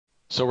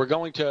So we're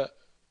going to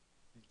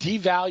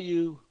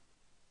devalue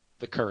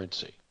the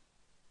currency.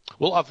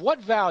 Well, of what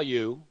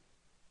value,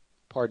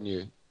 pardon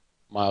you,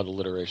 mild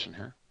alliteration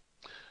here,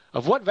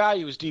 of what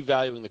value is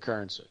devaluing the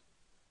currency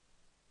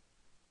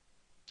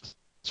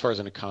as far as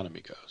an economy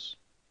goes?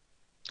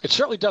 It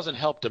certainly doesn't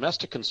help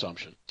domestic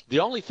consumption. The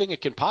only thing it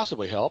can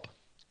possibly help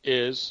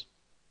is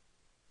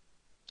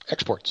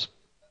exports.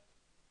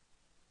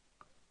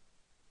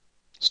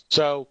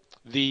 So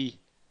the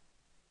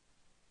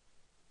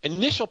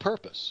initial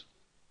purpose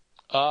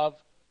of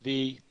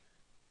the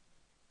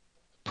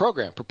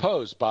program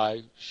proposed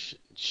by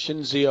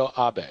Shinzo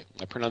Abe,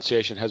 my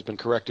pronunciation has been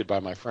corrected by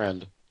my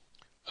friend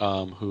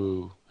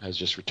who has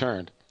just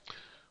returned,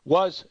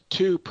 was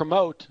to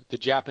promote the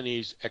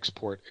Japanese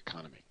export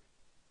economy.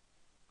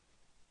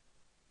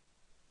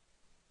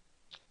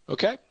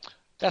 Okay?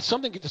 That's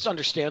something that's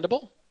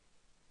understandable.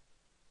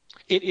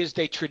 It is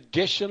the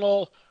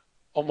traditional,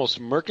 almost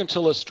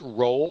mercantilist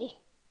role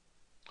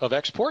of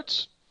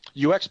exports.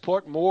 You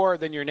export more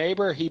than your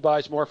neighbor, he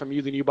buys more from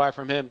you than you buy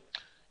from him,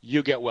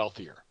 you get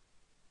wealthier.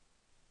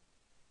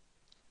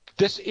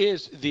 This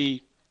is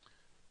the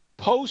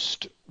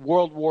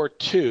post-World War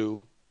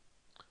II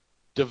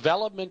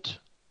development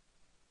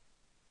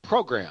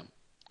program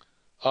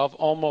of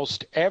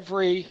almost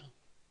every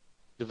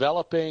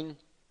developing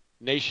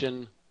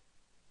nation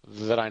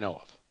that I know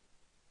of.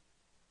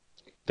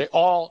 They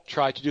all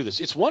try to do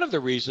this. It's one of the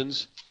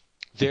reasons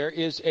there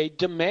is a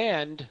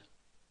demand,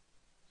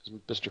 as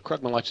Mr.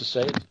 Krugman likes to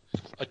say,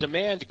 a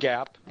demand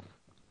gap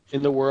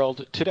in the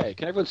world today.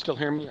 Can everyone still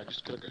hear me? I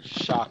just got a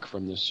shock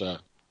from this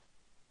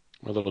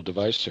my little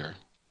device here.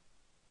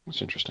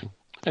 That's interesting.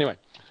 Anyway,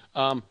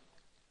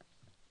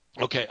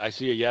 okay, I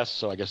see a yes,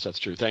 so I guess that's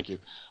true. Thank you.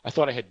 I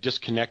thought I had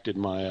disconnected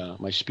my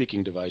my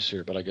speaking device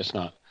here, but I guess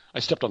not. I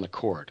stepped on the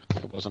cord.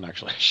 It wasn't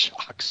actually a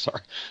shock.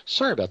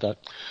 Sorry about that.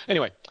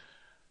 Anyway,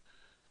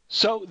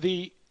 so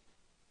the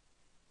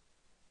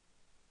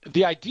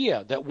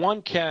idea that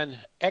one can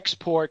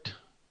export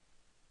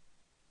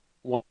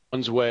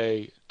one's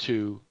way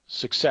to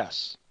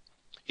success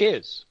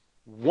is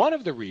one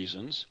of the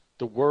reasons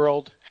the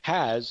world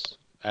has,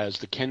 as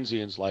the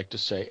Keynesians like to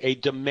say, a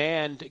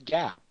demand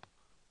gap.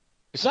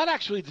 It's not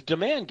actually the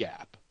demand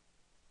gap.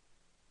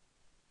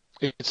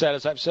 It's that,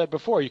 as I've said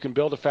before, you can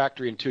build a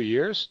factory in 2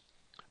 years,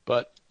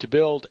 but to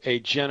build a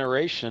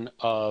generation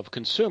of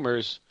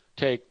consumers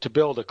to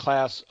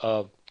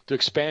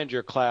expand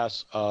your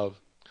class of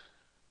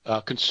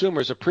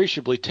consumers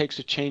appreciably takes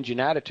a change in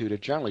attitude.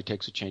 It generally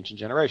takes a change in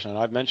generation. And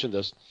I've mentioned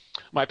this.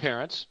 My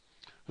parents,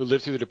 who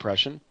lived through the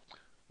Depression,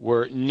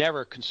 were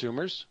never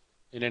consumers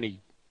in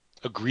any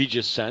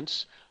egregious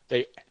sense.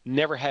 They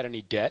never had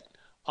any debt,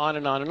 on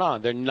and on and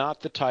on. They're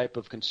not the type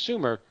of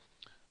consumer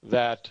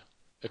that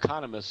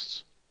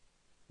economists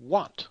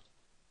want,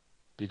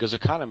 because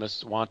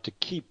economists want to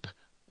keep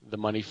the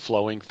money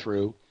flowing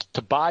through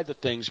to buy the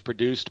things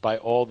produced by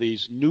all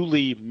these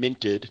newly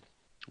minted,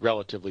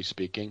 relatively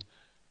speaking,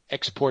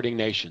 exporting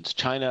nations.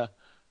 China,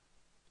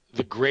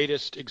 the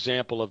greatest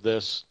example of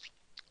this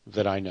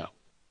that I know.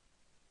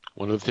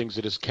 One of the things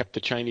that has kept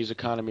the Chinese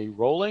economy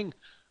rolling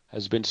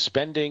has been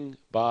spending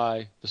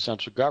by the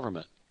central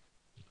government.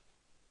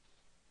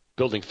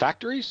 Building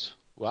factories?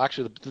 Well,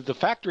 actually, the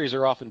factories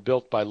are often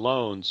built by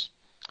loans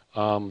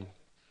from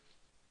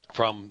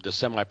the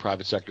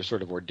semi-private sector,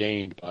 sort of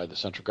ordained by the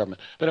central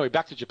government. But anyway,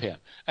 back to Japan.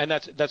 And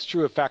that's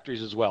true of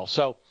factories as well.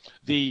 So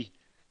the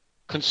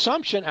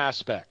consumption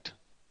aspect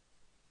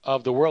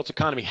of the world's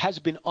economy has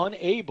been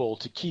unable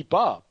to keep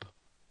up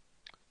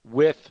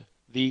with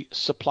the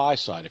supply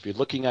side. If you're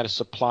looking at a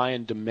supply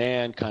and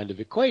demand kind of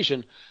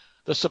equation,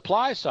 the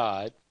supply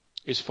side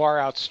is far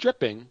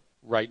outstripping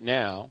right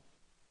now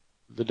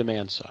the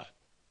demand side.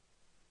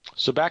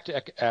 So back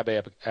to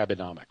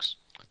Abenomics.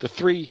 The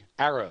three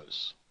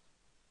arrows.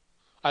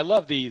 I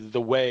love the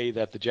way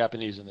that the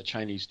Japanese and the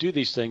Chinese do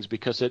these things,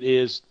 because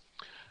it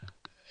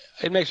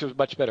makes a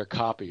much better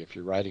copy if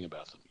you're writing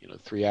about them. You know,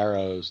 3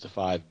 arrows, the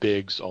 5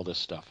 bigs, all this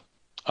stuff.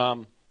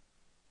 So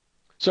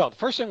the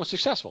first thing was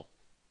successful.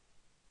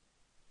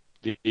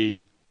 And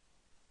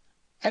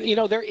you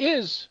know, there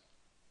is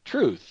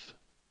truth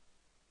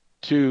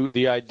to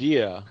the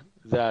idea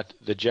that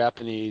the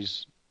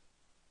Japanese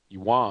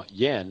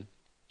yen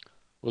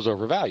was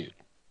overvalued.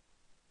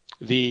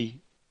 The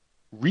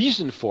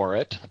reason for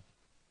it,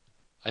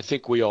 I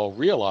think we all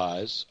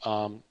realize,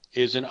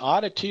 is an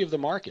oddity of the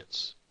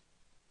markets.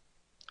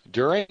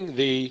 During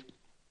the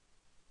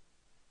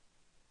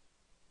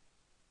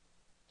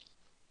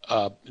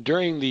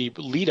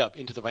lead up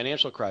into the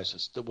financial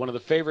crisis, one of the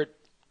favorite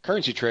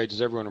currency trades,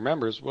 as everyone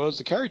remembers, was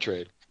the carry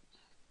trade.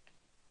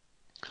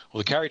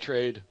 Well, the carry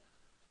trade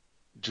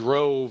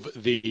drove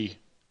the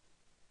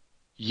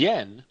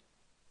yen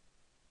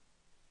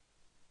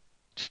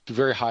to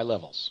very high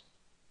levels,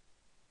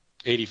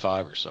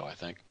 85 or so, I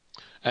think.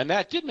 And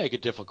that did make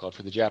it difficult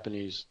for the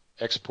Japanese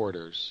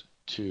exporters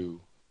to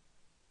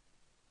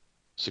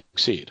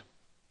succeed.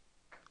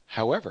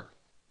 However,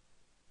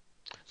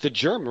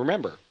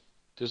 remember,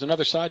 there's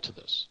another side to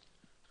this.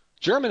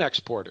 German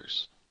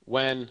exporters,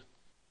 when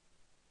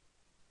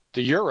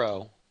The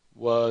euro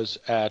was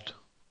at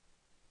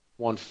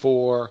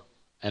 1.4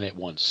 and at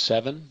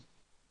 1.7,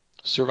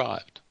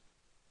 survived.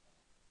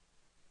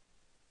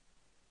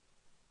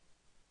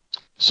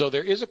 So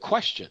there is a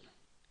question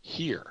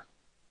here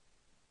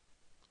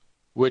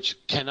which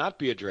cannot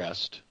be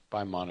addressed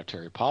by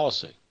monetary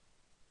policy.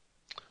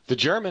 The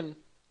German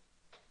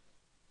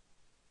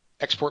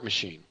export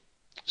machine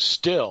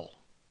still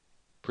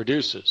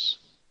produces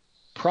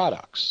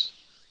products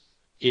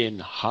in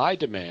high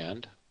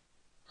demand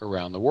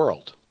around the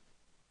world.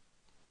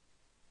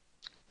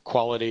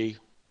 Quality,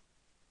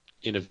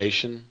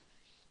 innovation,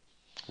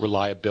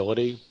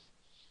 reliability.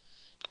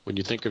 When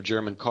you think of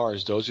German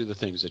cars, those are the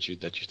things that you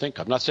think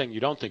of. I'm not saying you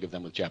don't think of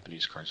them with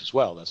Japanese cars as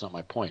well. That's not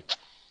my point.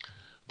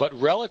 But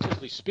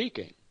relatively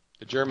speaking,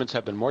 the Germans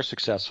have been more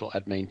successful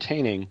at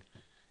maintaining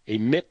a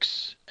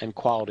mix and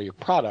quality of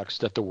products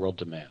that the world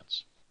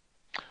demands.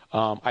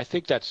 I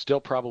think that's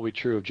still probably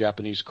true of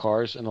Japanese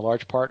cars in a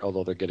large part,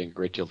 although they're getting a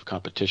great deal of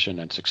competition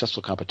and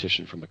successful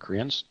competition from the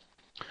Koreans.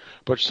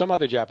 But some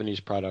other Japanese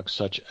products,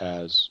 such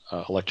as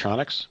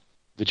electronics,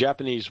 the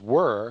Japanese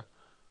were,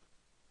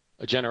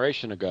 a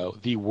generation ago,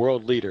 the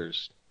world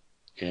leaders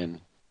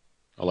in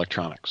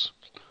electronics.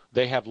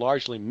 They have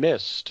largely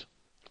missed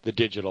the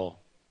digital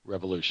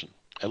revolution,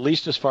 at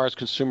least as far as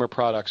consumer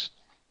products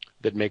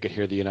that make it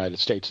here in the United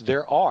States.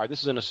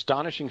 This is an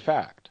astonishing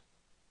fact,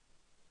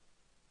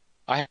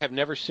 I have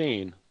never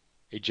seen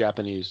a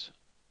Japanese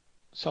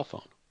cell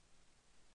phone.